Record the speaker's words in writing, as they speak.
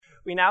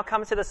We now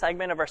come to the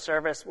segment of our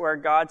service where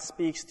God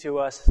speaks to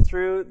us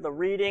through the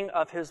reading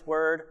of His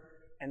Word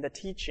and the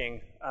teaching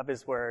of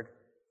His Word.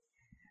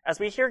 As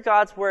we hear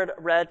God's Word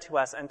read to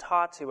us and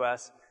taught to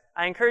us,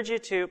 I encourage you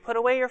to put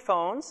away your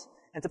phones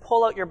and to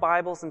pull out your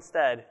Bibles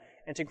instead,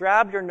 and to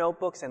grab your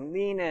notebooks and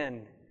lean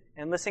in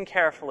and listen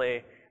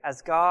carefully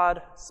as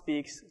God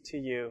speaks to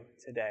you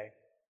today.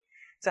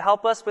 To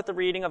help us with the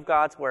reading of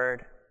God's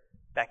Word,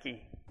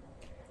 Becky.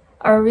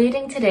 Our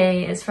reading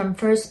today is from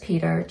 1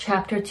 Peter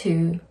chapter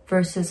 2,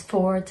 verses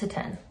 4 to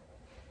 10.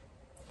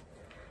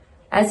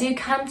 As you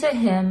come to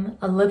Him,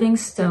 a living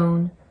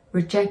stone,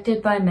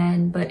 rejected by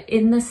men, but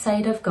in the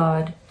sight of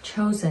God,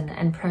 chosen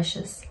and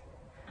precious.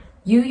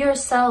 You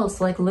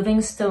yourselves, like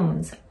living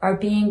stones, are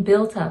being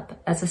built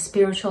up as a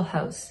spiritual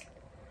house,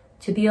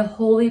 to be a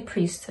holy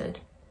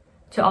priesthood,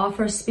 to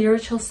offer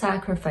spiritual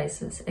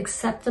sacrifices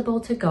acceptable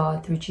to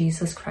God through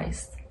Jesus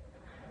Christ.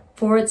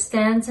 For it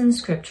stands in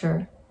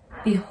Scripture,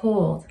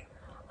 Behold,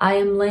 I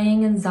am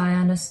laying in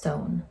Zion a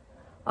stone,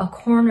 a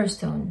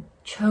cornerstone,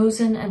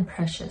 chosen and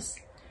precious,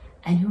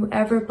 and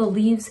whoever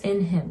believes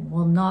in Him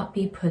will not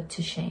be put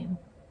to shame.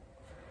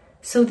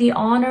 So the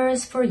honor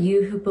is for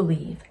you who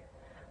believe,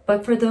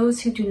 but for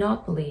those who do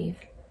not believe,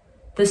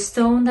 the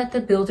stone that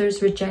the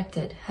builders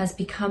rejected has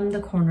become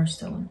the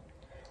cornerstone,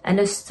 and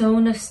a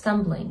stone of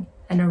stumbling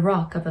and a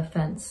rock of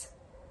offense.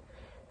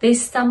 They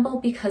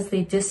stumble because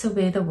they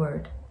disobey the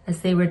word,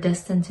 as they were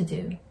destined to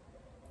do.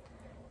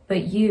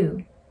 But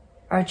you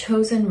are a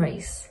chosen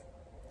race,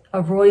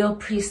 a royal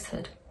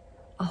priesthood,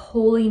 a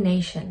holy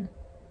nation,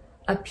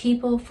 a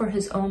people for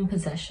His own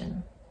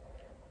possession,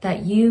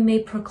 that you may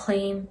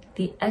proclaim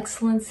the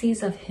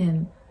excellencies of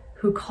Him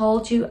who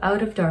called you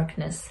out of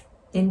darkness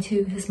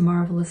into His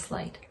marvelous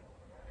light.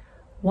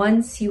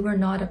 Once you were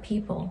not a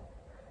people,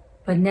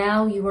 but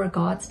now you are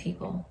God's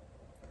people.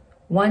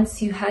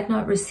 Once you had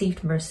not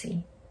received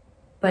mercy,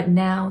 but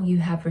now you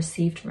have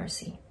received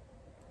mercy.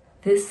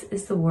 This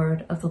is the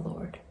word of the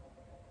Lord.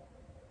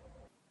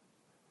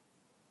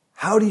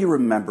 How do you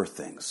remember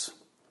things?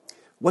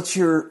 What's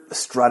your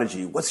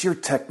strategy? What's your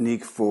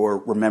technique for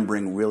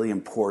remembering really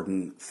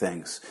important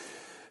things?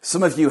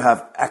 Some of you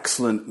have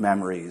excellent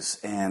memories,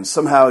 and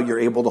somehow you're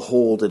able to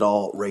hold it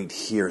all right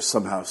here,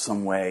 somehow,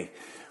 some way,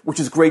 which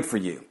is great for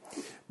you.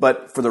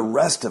 But for the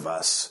rest of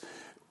us,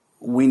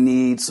 we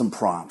need some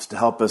prompts to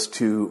help us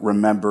to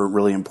remember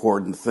really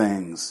important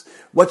things.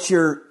 What's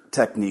your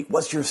technique?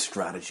 What's your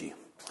strategy?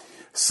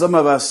 Some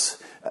of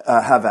us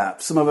have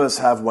apps. Some of us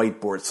have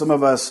whiteboards. Some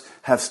of us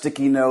have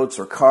sticky notes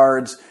or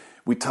cards.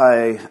 We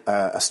tie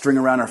a string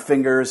around our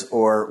fingers,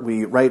 or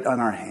we write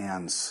on our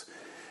hands.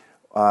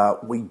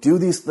 We do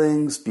these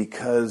things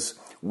because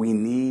we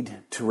need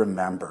to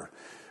remember.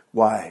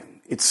 Why?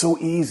 It's so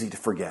easy to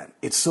forget.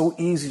 It's so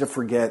easy to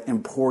forget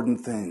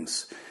important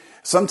things.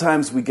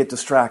 Sometimes we get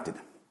distracted.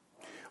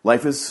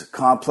 Life is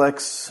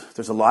complex.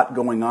 There's a lot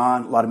going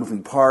on, a lot of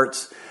moving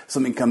parts.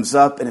 Something comes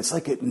up, and it's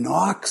like it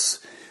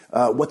knocks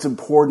what's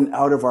important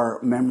out of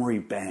our memory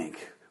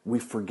bank. We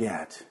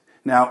forget.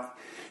 Now,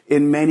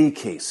 in many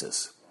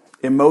cases,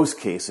 in most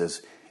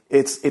cases,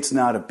 it's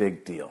not a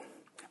big deal.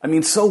 I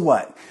mean, so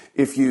what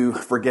if you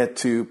forget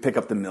to pick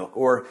up the milk?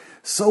 Or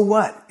so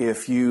what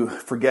if you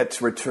forget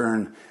to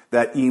return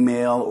that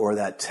email or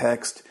that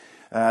text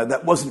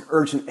that wasn't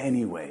urgent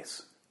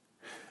anyways?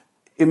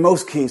 In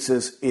most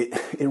cases, it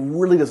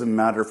really doesn't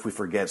matter if we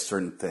forget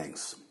certain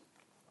things.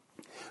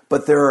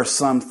 But there are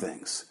some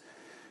things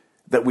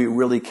that we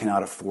really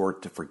cannot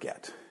afford to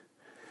forget.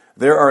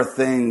 There are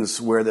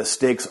things where the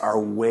stakes are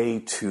way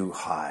too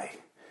high.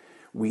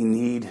 We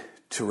need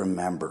to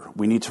remember.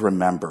 We need to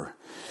remember.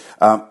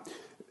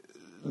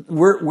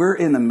 We're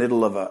in the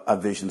middle of a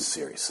vision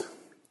series.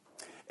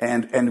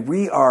 And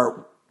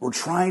we're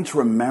trying to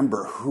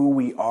remember who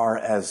we are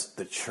as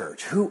the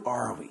church. Who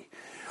are we?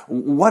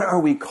 What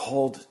are we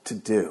called to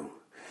do?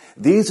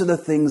 These are the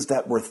things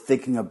that we're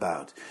thinking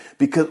about,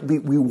 because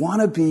we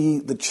want to be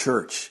the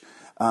church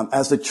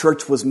as the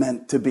church was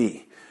meant to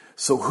be.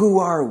 So who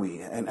are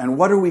we, and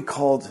what are we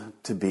called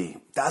to be?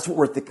 That's what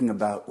we're thinking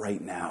about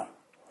right now.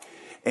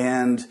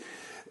 And,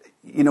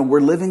 you know, we're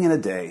living in a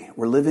day,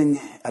 we're living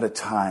at a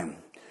time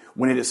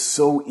when it is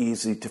so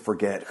easy to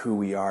forget who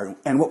we are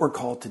and what we're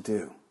called to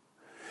do.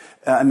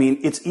 I mean,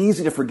 it's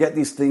easy to forget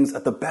these things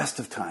at the best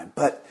of time,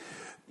 but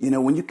you know,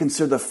 when you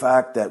consider the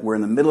fact that we're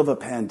in the middle of a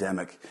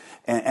pandemic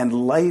and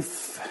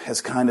life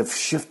has kind of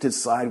shifted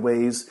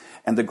sideways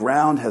and the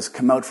ground has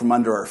come out from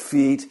under our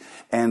feet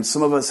and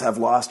some of us have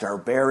lost our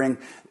bearing,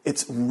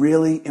 it's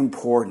really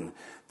important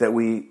that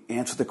we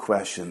answer the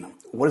question,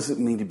 what does it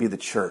mean to be the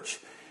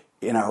church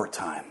in our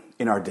time,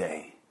 in our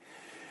day?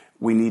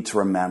 We need to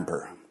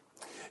remember.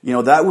 You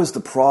know, that was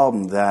the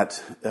problem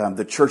that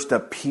the church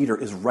that Peter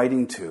is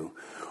writing to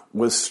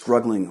was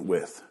struggling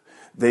with.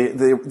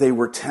 They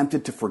were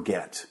tempted to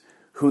forget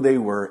who they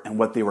were and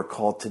what they were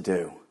called to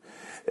do.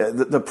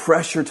 The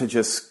pressure to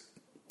just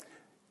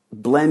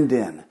blend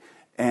in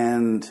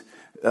and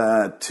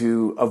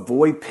to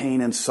avoid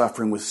pain and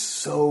suffering was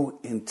so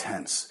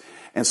intense.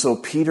 And so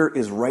Peter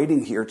is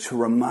writing here to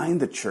remind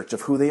the church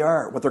of who they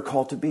are, what they're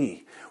called to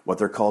be, what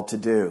they're called to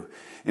do.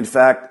 In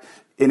fact,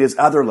 in his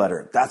other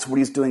letter, that's what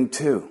he's doing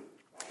too.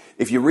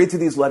 If you read through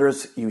these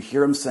letters, you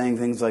hear him saying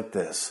things like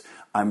this: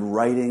 I'm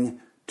writing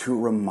to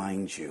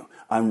remind you.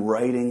 I'm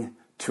writing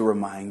to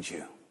remind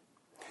you.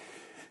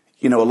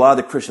 You know, a lot of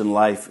the Christian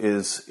life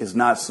is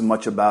not so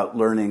much about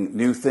learning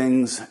new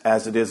things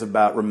as it is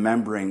about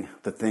remembering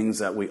the things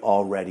that we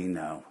already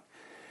know.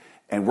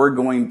 And we're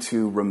going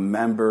to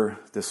remember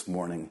this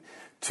morning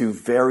two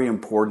very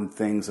important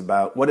things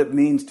about what it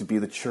means to be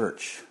the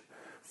church.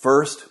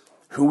 First,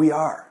 who we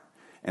are.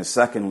 And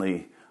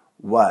secondly,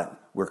 what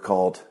we're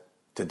called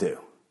to do.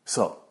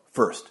 So,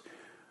 first,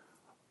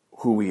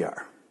 who we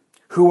are.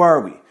 Who are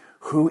we?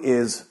 Who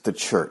is the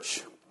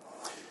church?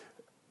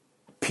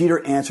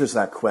 Peter answers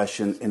that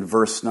question in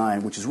verse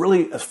 9, which is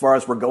really as far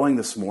as we're going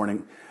this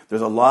morning.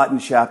 There's a lot in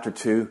chapter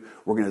 2.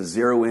 We're going to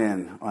zero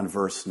in on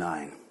verse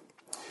 9.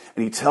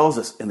 And he tells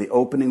us in the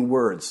opening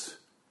words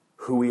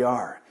who we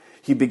are.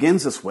 He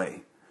begins this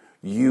way: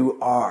 you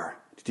are.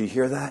 Did you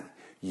hear that?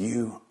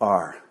 You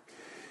are.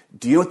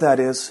 Do you know what that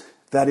is?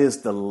 That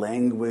is the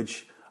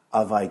language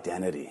of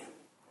identity.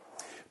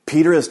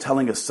 Peter is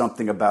telling us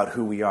something about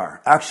who we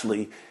are.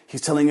 Actually,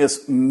 he's telling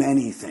us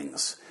many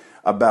things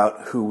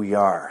about who we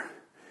are.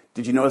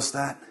 Did you notice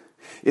that?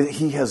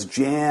 He has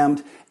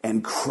jammed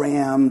and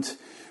crammed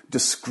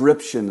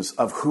descriptions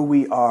of who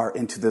we are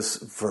into this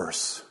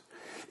verse.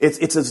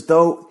 It's as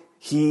though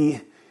he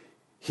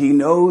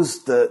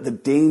knows the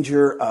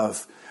danger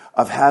of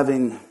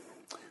having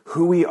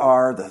who we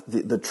are,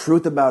 the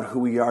truth about who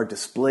we are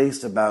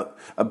displaced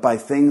by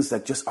things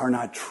that just are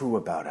not true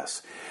about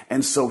us.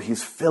 And so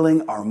he's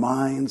filling our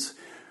minds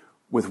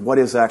with what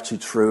is actually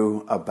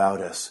true about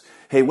us.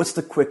 Hey, what's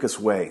the quickest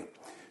way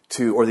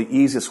or the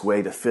easiest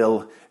way to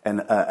fill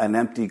an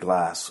empty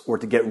glass, or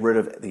to get rid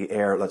of the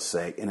air, let's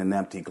say, in an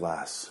empty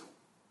glass?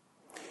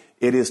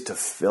 It is to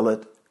fill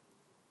it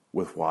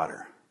with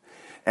water.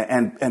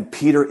 And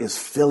Peter is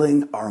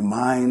filling our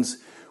minds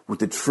with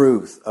the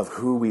truth of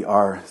who we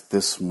are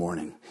this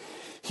morning.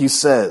 He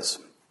says,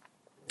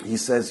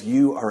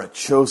 you are a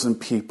chosen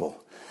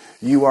people.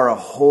 You are a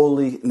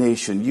holy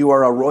nation. You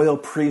are a royal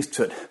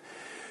priesthood.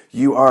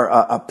 You are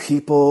a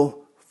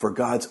people for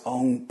God's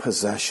own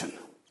possession.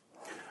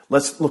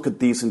 Let's look at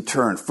these in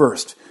turn.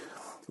 First,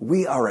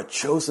 we are a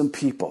chosen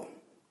people.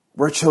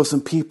 We're a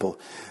chosen people.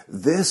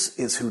 This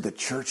is who the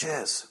church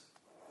is.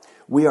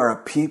 We are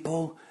a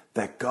people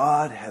that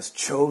God has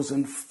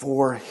chosen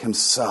for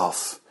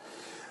himself.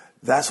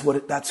 That's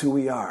who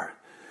we are.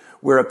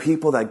 We're a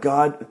people that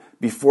God,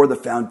 before the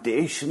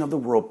foundation of the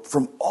world,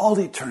 from all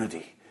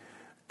eternity,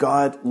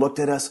 God looked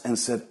at us and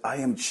said, I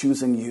am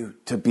choosing you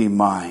to be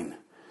mine.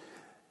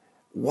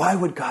 Why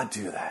would God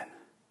do that?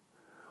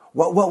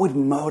 What would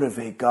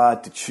motivate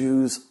God to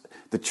choose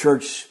the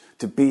church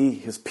to be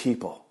his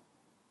people?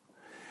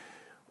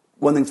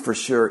 One thing's for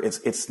sure,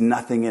 it's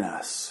nothing in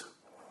us.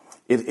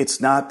 It's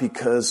not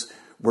because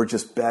we're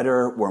just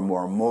better, we're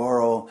more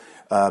moral,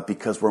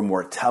 because we're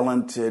more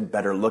talented,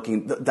 better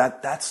looking.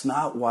 That's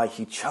not why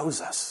he chose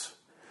us.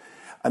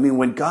 I mean,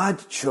 when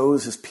God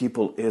chose his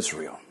people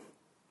Israel,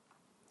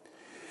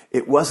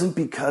 it wasn't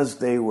because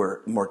they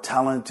were more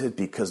talented,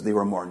 because they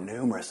were more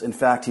numerous. In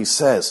fact, he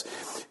says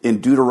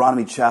in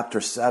Deuteronomy chapter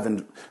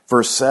 7,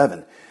 verse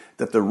 7,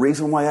 that the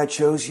reason why I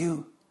chose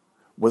you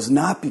was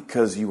not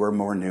because you were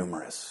more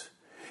numerous.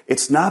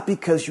 It's not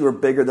because you were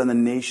bigger than the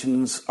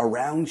nations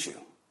around you.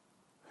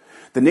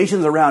 The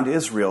nations around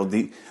Israel,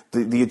 the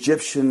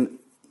Egyptian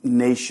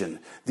nation,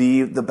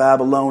 the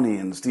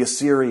Babylonians, the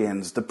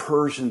Assyrians, the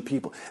Persian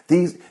people,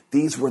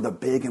 these were the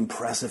big,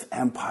 impressive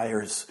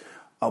empires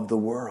of the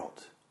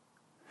world.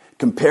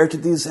 Compared to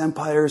these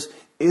empires,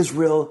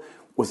 Israel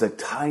was a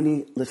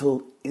tiny,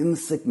 little,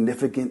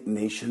 insignificant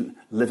nation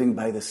living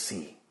by the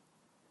sea.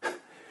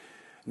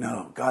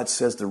 No, God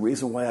says the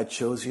reason why I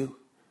chose you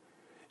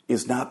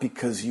is not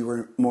because you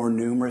were more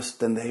numerous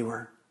than they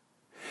were.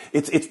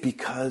 It's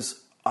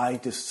because I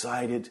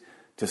decided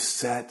to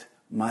set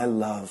my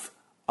love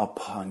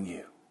upon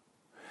you.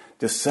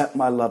 To set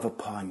my love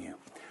upon you.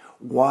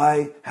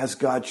 Why has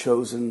God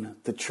chosen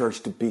the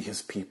church to be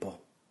his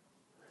people?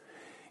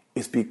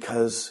 It's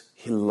because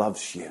he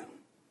loves you.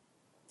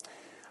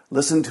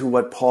 Listen to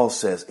what Paul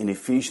says in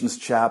Ephesians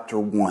chapter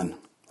 1,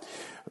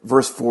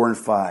 verse 4 and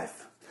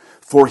 5.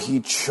 For he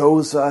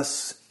chose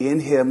us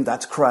in him,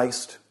 that's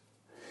Christ,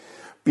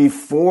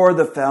 before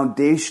the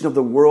foundation of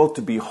the world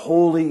to be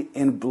holy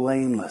and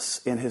blameless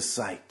in his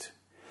sight.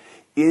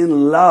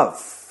 In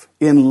love,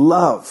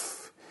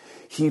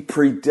 he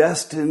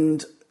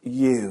predestined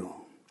you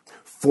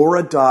for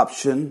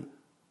adoption,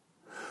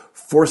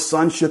 for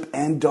sonship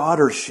and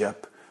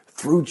daughtership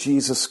through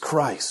Jesus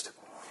Christ.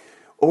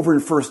 Over in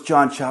 1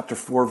 John chapter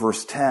 4,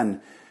 verse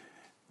 10,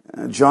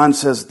 John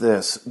says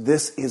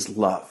this is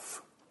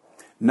love.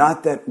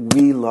 Not that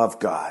we love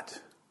God,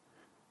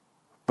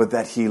 but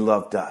that he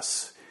loved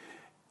us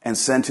and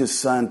sent his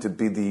son to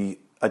be the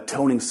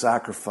atoning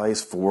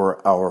sacrifice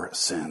for our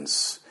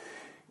sins.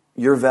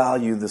 Your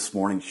value this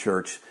morning,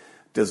 church,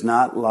 does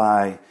not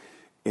lie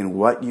in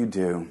what you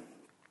do,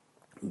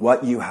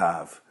 what you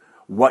have,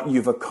 what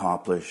you've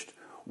accomplished,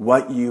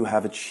 what you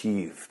have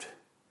achieved,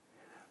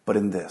 but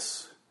in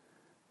this,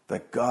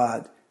 that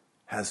God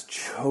has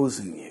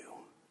chosen you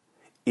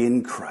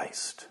in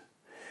Christ.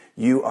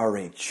 You are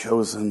a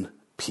chosen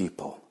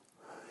people.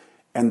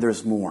 And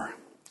there's more.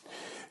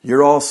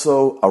 You're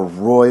also a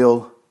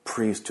royal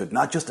priesthood.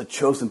 Not just a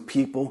chosen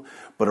people,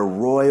 but a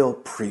royal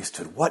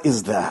priesthood. What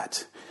is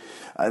that?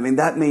 I mean,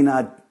 that may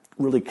not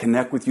really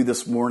connect with you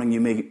this morning.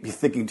 You may be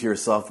thinking to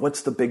yourself,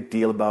 what's the big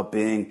deal about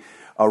being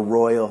a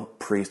royal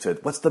priesthood?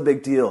 What's the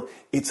big deal?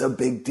 It's a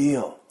big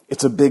deal.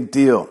 It's a big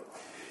deal.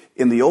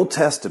 In the Old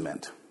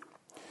Testament,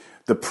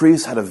 the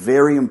priest had a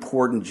very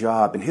important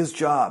job, and his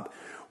job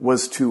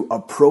was to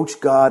approach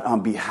God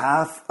on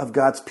behalf of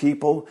God's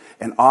people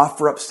and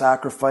offer up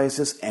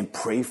sacrifices and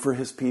pray for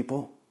his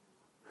people.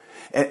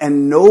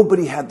 And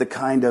nobody had the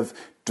kind of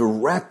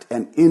direct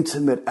and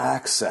intimate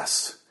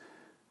access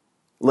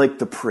like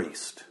the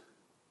priest.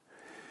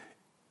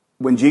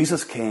 When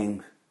Jesus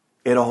came,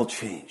 it all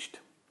changed.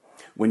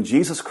 When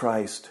Jesus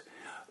Christ,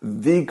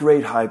 the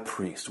great high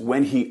priest,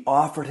 when he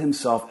offered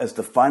himself as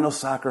the final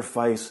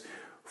sacrifice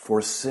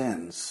for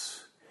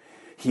sins,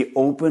 he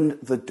opened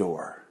the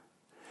door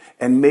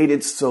and made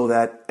it so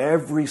that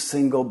every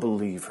single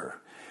believer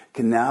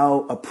can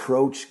now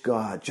approach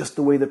God just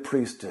the way the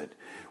priest did,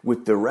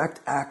 with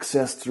direct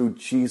access through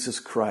Jesus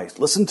Christ.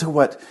 Listen to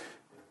what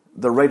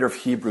the writer of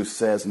Hebrews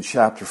says in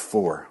chapter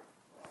 4.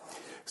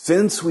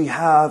 Since we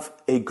have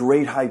a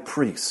great high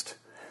priest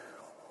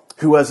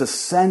who has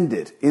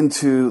ascended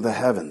into the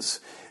heavens,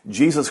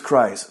 Jesus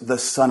Christ, the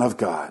Son of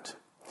God,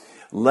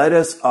 let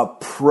us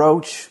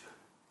approach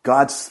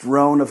God's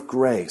throne of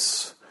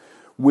grace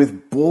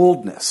with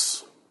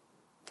boldness,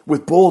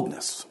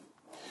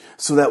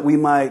 so that we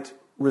might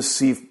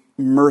receive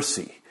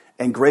mercy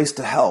and grace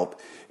to help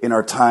in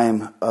our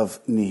time of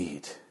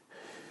need.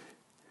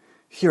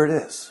 Here it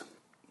is.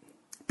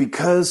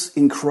 Because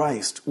in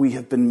Christ we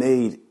have been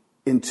made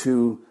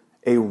into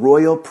a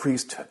royal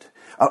priesthood,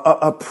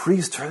 a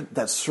priesthood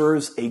that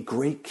serves a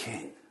great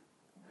king.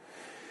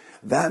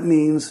 That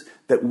means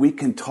that we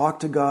can talk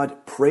to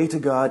God, pray to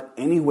God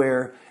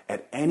anywhere,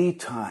 at any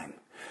time.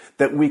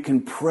 That we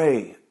can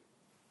pray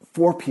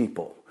for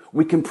people.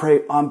 We can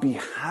pray on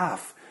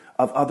behalf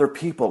of other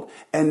people.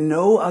 And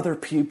no other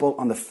people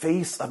on the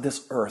face of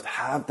this earth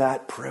have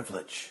that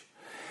privilege.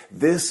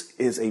 This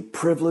is a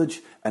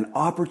privilege, an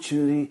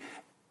opportunity,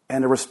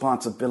 and a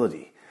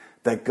responsibility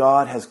that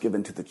God has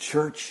given to the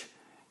church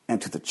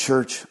and to the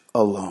church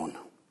alone.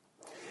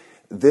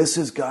 This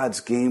is God's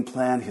game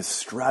plan, his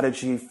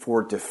strategy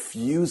for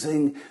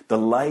diffusing the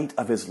light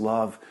of his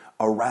love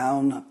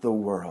around the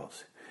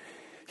world.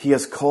 He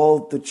has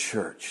called the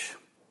church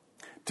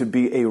to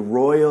be a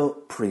royal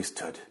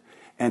priesthood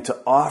and to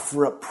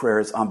offer up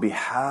prayers on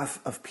behalf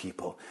of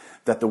people,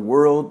 that the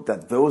world,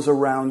 that those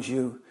around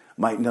you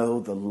might know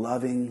the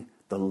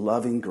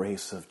loving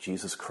grace of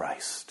Jesus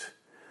Christ.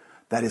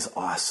 That is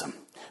awesome.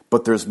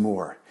 But there's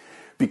more,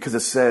 because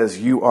it says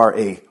you are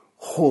a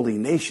holy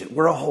nation.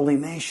 We're a holy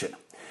nation.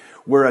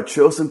 We're a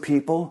chosen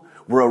people.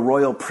 We're a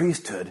royal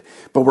priesthood,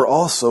 but we're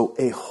also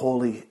a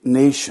holy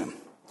nation.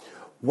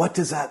 What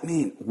does that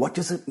mean? What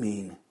does it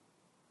mean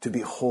to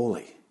be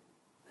holy?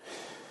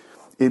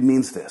 It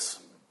means this.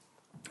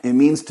 It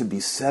means to be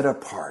set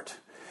apart.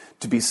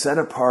 To be set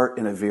apart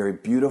in a very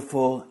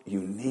beautiful,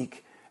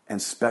 unique,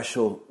 and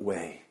special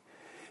way.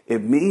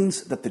 It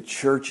means that the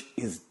church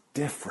is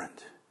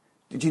different.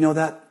 Did you know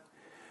that?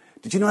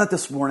 Did you know that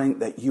this morning,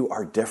 that you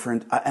are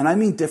different? And I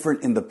mean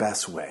different in the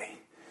best way.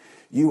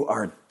 You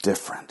are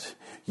different.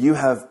 You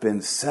have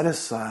been set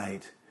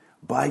aside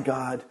by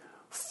God,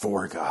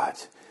 for God.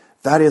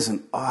 That is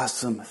an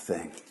awesome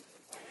thing.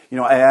 You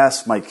know, I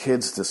asked my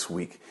kids this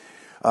week,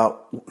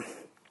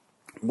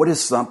 what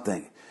is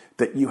something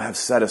that you have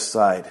set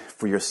aside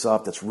for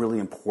yourself that's really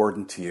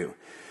important to you?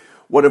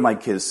 One of my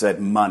kids said,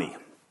 money.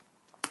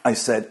 I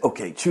said,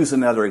 okay, choose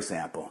another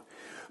example.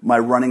 My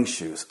running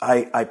shoes.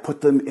 I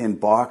put them in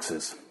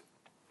boxes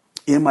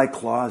in my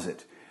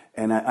closet,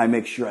 and I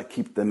make sure I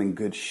keep them in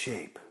good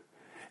shape.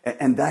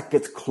 And that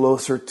gets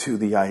closer to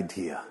the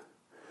idea.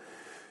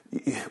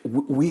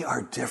 We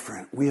are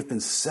different. We have been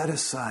set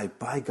aside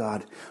by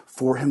God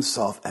for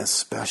himself as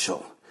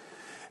special.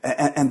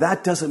 And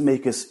that doesn't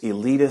make us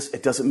elitist.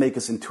 It doesn't make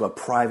us into a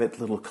private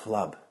little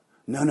club.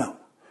 No.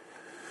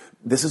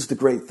 This is the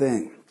great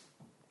thing.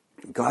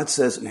 God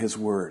says in his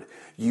word,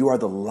 you are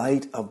the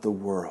light of the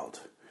world.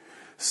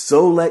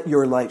 So let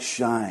your light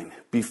shine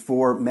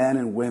before men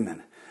and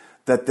women,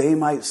 that they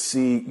might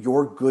see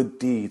your good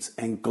deeds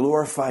and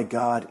glorify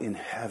God in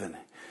heaven.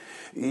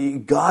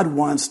 God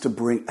wants to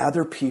bring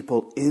other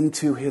people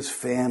into his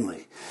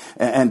family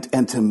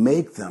and to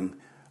make them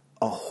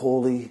a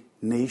holy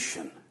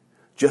nation,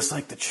 just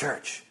like the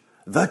church.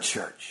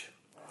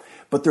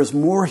 But there's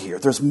more here.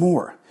 There's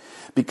more,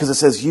 because it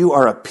says you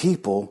are a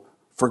people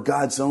for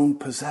God's own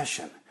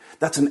possession.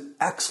 That's an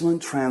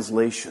excellent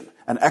translation.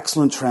 And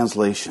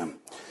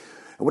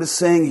what it's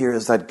saying here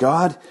is that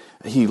God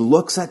He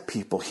looks at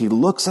people, he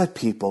looks at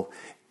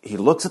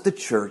the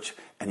church,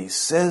 and he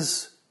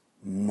says,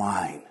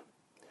 mine.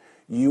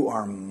 You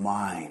are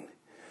mine.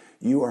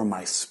 You are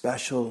my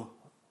special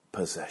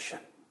possession.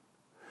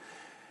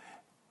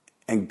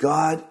 And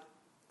God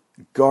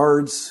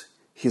guards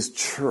his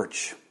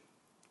church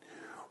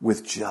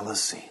with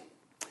jealousy.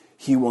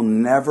 He will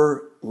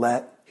never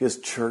let his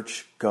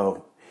church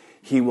go.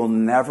 He will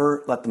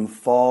never let them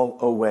fall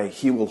away.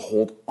 He will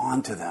hold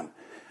on to them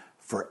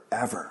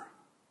forever.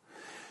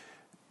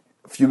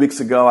 A few weeks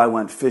ago, I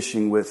went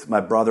fishing with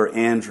my brother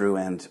Andrew,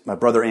 and my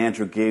brother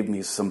Andrew gave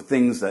me some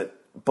things that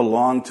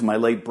belonged to my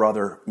late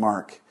brother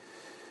Mark.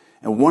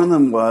 And one of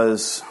them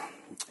was,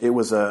 it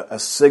was a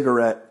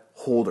cigarette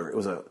holder. It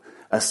was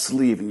a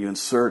sleeve, and you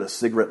insert a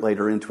cigarette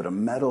lighter into it, a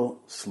metal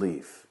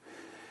sleeve.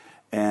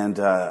 And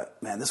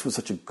man, this was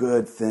such a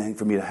good thing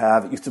for me to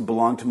have. It used to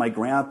belong to my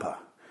grandpa,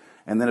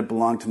 and then it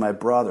belonged to my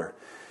brother.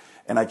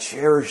 And I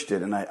cherished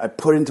it, and I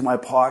put it into my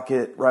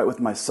pocket right with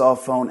my cell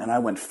phone, and I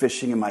went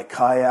fishing in my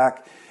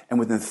kayak, and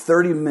within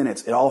 30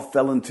 minutes, it all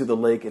fell into the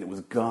lake, and it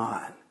was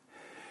gone.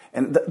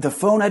 And the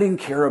phone I didn't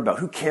care about.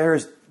 Who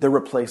cares? They're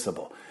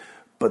replaceable.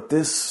 But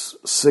this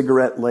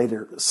cigarette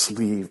lighter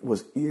sleeve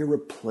was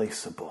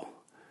irreplaceable,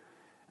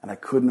 and I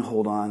couldn't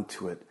hold on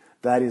to it.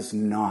 That is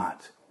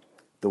not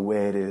the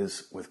way it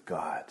is with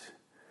God.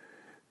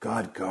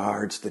 God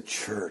guards the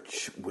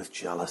church with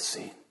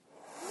jealousy.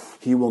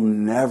 He will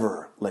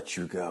never let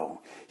you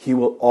go. He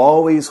will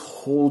always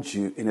hold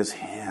you in his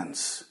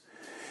hands.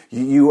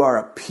 You are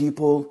a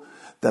people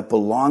that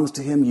belongs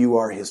to him. You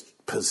are his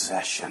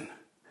possession.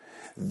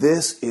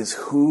 This is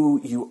who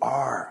you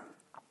are.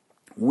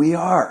 We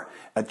are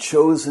a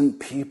chosen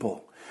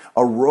people,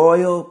 a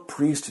royal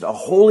priesthood, a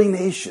holy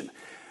nation,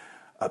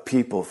 a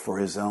people for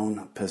his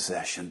own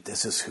possession.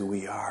 This is who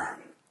we are.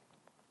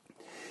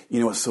 You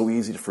know, it's so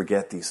easy to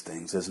forget these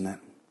things, isn't it?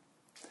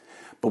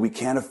 But we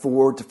can't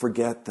afford to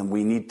forget them.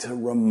 We need to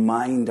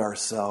remind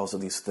ourselves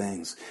of these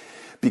things.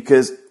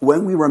 Because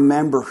when we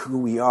remember who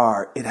we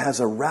are, it has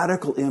a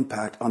radical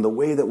impact on the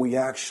way that we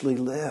actually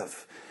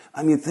live.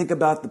 I mean, think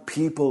about the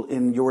people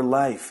in your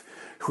life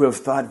who have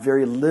thought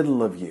very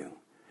little of you.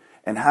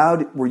 And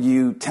how were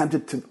you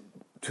tempted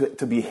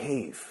to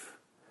behave?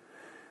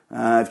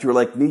 If you were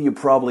like me, you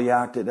probably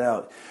acted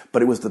out.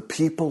 But it was the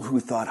people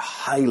who thought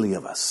highly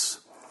of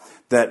us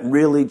that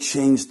really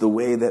changed the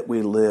way that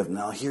we live.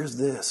 Now, here's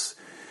this.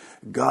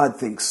 God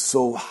thinks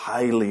so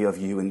highly of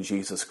you in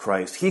Jesus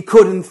Christ. He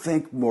couldn't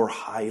think more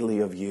highly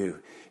of you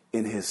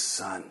in his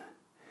Son.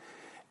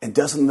 And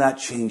doesn't that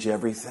change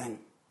everything?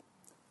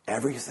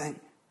 Everything?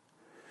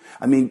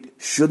 I mean,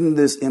 shouldn't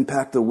this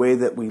impact the way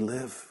that we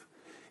live?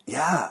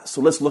 Yeah,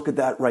 so let's look at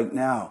that right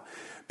now.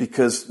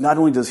 Because not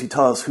only does he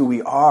tell us who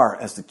we are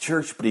as the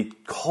church, but he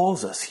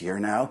calls us here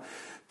now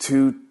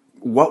to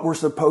what we're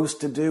supposed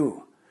to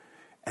do.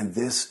 And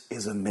this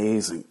is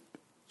amazing.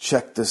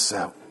 Check this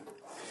out.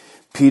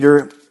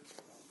 Peter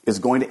is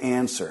going to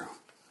answer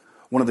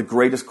one of the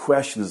greatest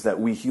questions that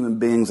we human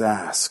beings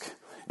ask.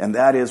 And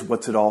that is,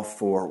 what's it all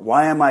for?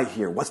 Why am I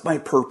here? What's my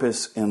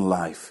purpose in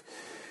life?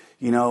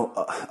 You know,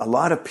 a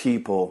lot of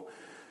people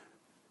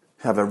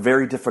have a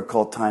very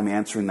difficult time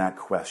answering that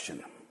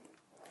question.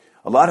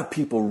 A lot of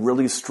people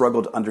really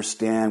struggle to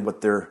understand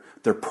what their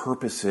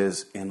purpose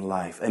is in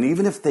life. And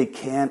even if we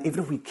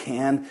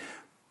can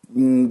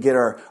get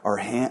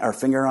our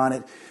finger on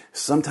it,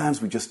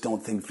 sometimes we just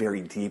don't think very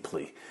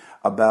deeply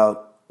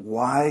about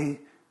why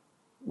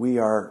we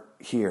are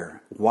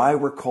here, why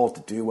we're called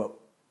to do what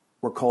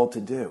we're called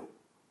to do.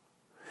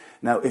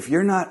 Now, if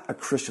you're not a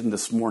Christian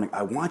this morning,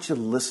 I want you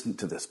to listen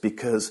to this,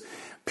 because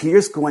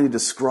Peter's going to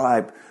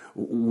describe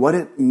what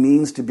it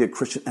means to be a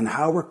Christian and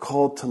how we're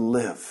called to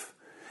live.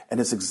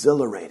 And it's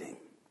exhilarating,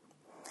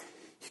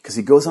 because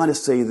he goes on to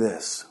say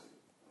this,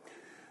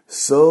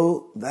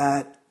 so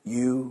that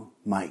you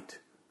might.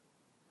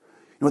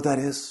 You know what that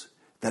is?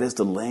 That is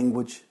the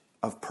language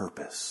of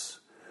purpose.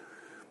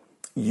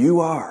 You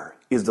are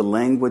is the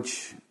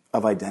language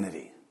of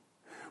identity.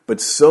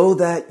 But so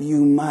that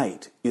you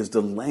might is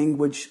the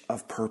language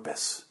of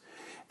purpose.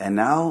 And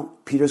now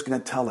Peter's going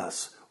to tell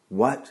us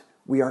what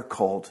we are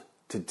called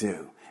to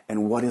do.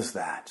 And what is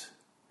that?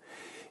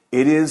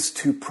 It is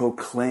to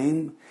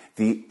proclaim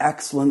the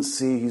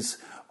excellencies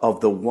of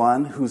the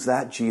one, who's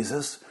that?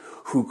 Jesus,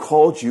 who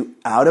called you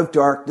out of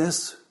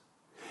darkness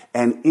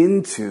and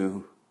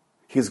into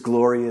his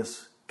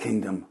glorious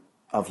kingdom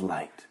of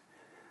light.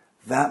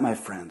 That, my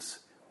friends,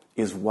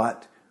 is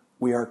what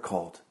we are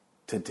called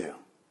to do.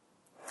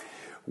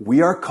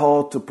 We are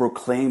called to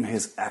proclaim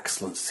his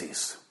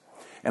excellencies.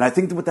 And I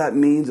think that what that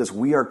means is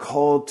we are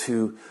called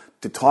to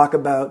talk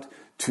about,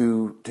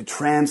 to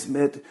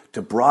transmit,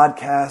 to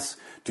broadcast,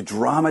 to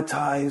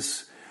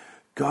dramatize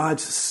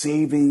God's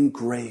saving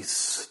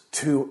grace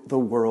to the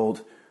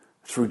world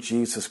through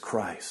Jesus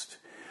Christ.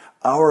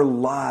 Our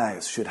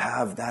lives should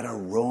have that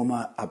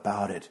aroma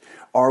about it.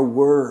 Our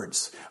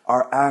words,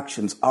 our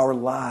actions, our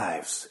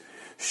lives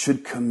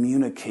should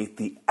communicate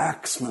the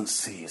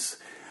excellencies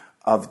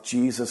of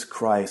Jesus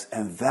Christ.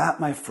 And that,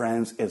 my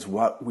friends, is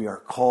what we are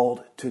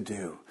called to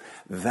do.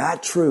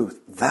 That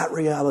truth, that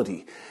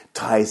reality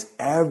ties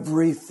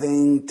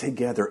everything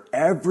together.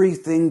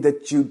 Everything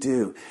that you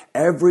do,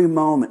 every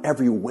moment,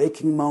 every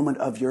waking moment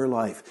of your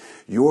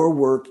life, your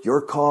work,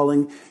 your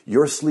calling,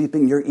 your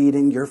sleeping, your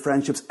eating, your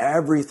friendships,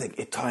 everything.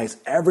 It ties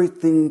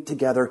everything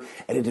together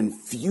and it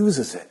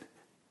infuses it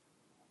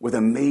with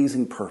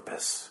amazing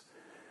purpose.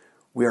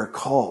 We are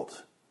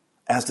called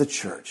as the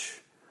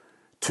church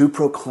to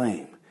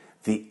proclaim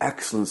the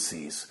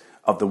excellencies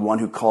of the one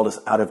who called us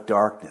out of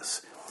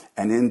darkness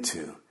and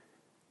into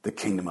the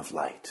kingdom of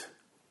light.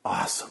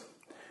 Awesome.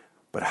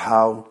 But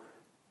how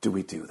do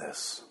we do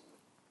this?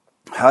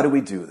 How do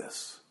we do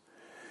this?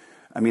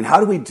 I mean, how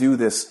do we do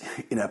this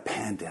in a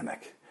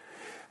pandemic?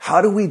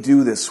 How do we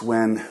do this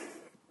when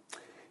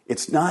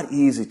it's not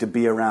easy to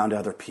be around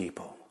other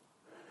people?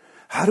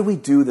 How do we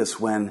do this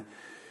when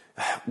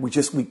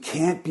we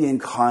can't be in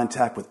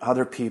contact with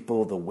other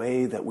people the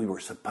way that we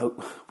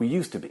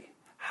used to be?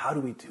 How do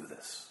we do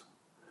this?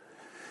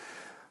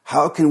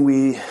 How can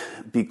we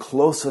be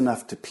close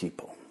enough to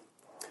people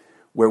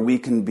where we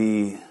can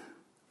be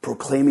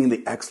proclaiming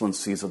the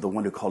excellencies of the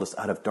one who called us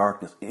out of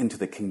darkness into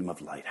the kingdom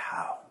of light?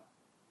 How?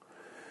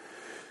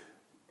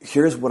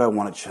 Here's what I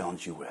want to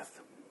challenge you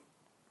with.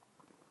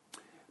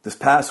 This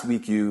past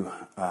week you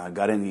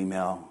got an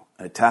email.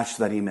 Attached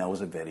to that email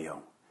was a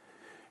video.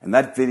 And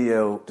that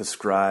video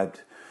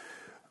described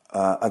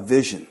a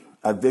vision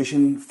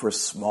for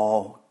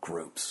small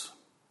groups.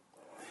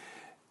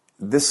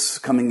 This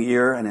coming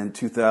year and in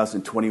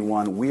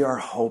 2021, we are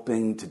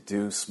hoping to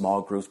do small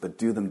groups, but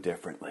do them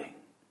differently.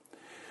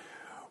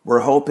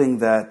 We're hoping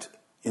that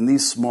in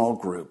these small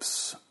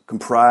groups,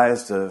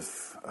 comprised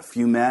of a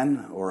few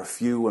men or a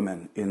few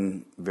women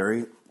in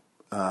very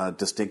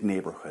distinct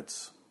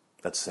neighborhoods,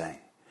 let's say,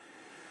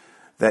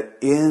 that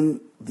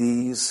in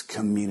these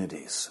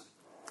communities,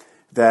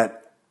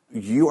 that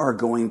you are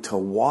going to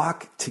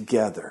walk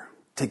together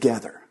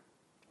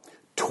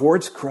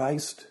towards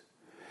Christ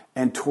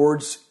and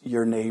towards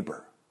your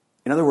neighbor.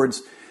 In other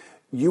words,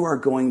 you are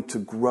going to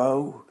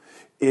grow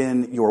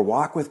in your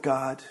walk with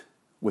God,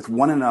 with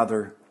one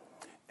another,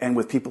 and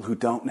with people who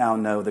don't now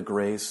know the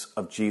grace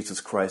of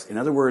Jesus Christ. In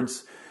other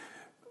words,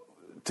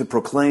 to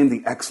proclaim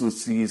the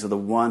excellencies of the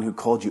one who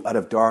called you out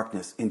of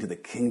darkness into the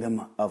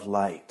kingdom of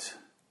light.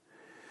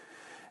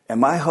 And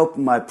my hope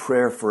and my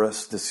prayer for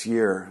us this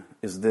year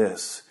is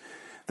this,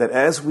 that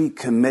as we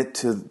commit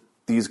to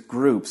these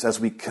groups, as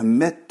we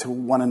commit to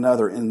one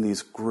another in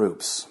these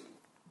groups,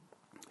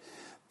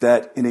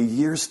 that in a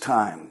year's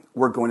time,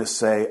 we're going to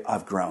say,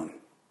 I've grown.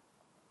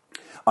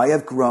 I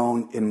have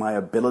grown in my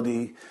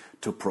ability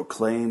to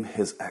proclaim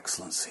his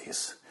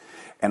excellencies.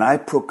 And I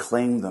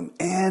proclaimed them,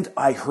 and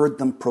I heard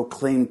them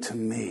proclaimed to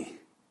me.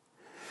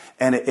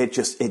 And it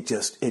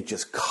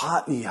just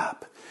caught me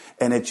up.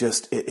 And it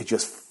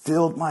just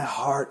filled my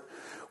heart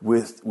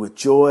with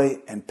joy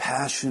and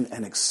passion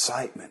and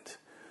excitement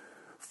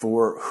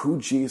for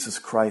who Jesus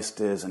Christ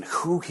is and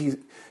who he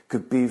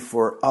could be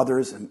for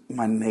others and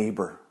my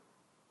neighbor.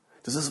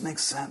 Does this make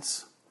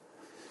sense?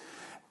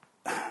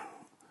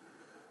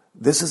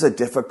 This is a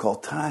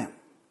difficult time.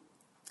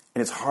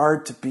 And it's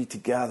hard to be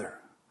together.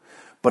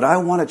 But I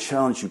want to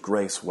challenge you,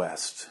 Grace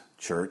West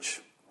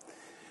Church,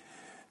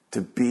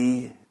 to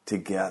be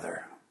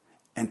together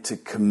and to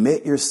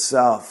commit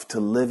yourself to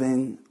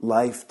living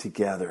life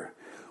together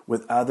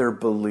with other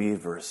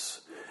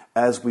believers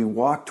as we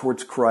walk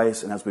towards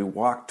Christ and as we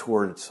walk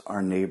towards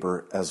our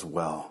neighbor as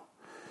well.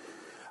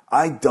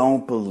 I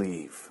don't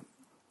believe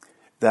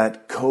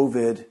that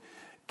COVID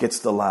gets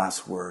the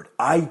last word.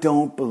 I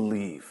don't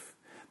believe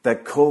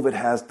that COVID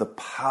has the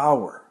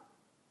power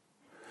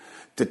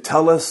to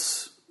tell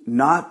us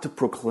not to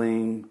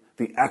proclaim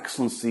the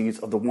excellencies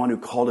of the one who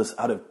called us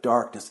out of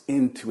darkness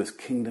into his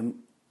kingdom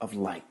of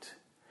light.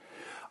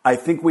 I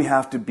think we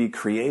have to be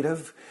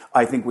creative.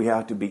 I think we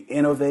have to be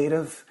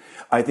innovative.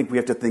 I think we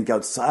have to think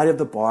outside of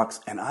the box.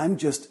 And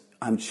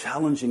I'm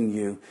challenging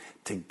you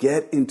to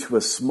get into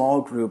a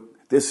small group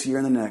this year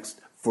and the next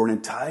for an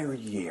entire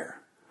year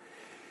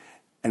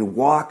and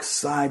walk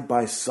side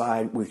by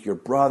side with your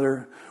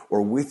brother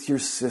or with your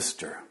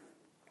sister.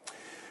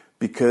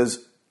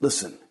 Because,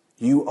 listen,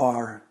 you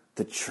are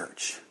the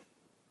church.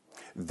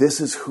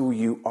 This is who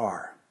you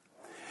are.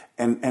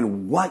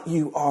 And what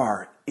you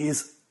are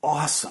is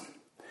awesome.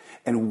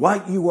 And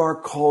what you are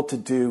called to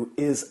do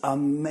is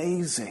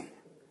amazing.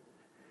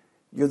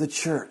 You're the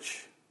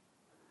church.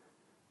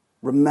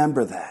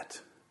 Remember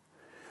that.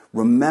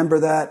 Remember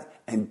that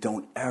and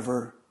don't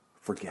ever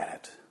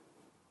forget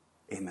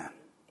it. Amen.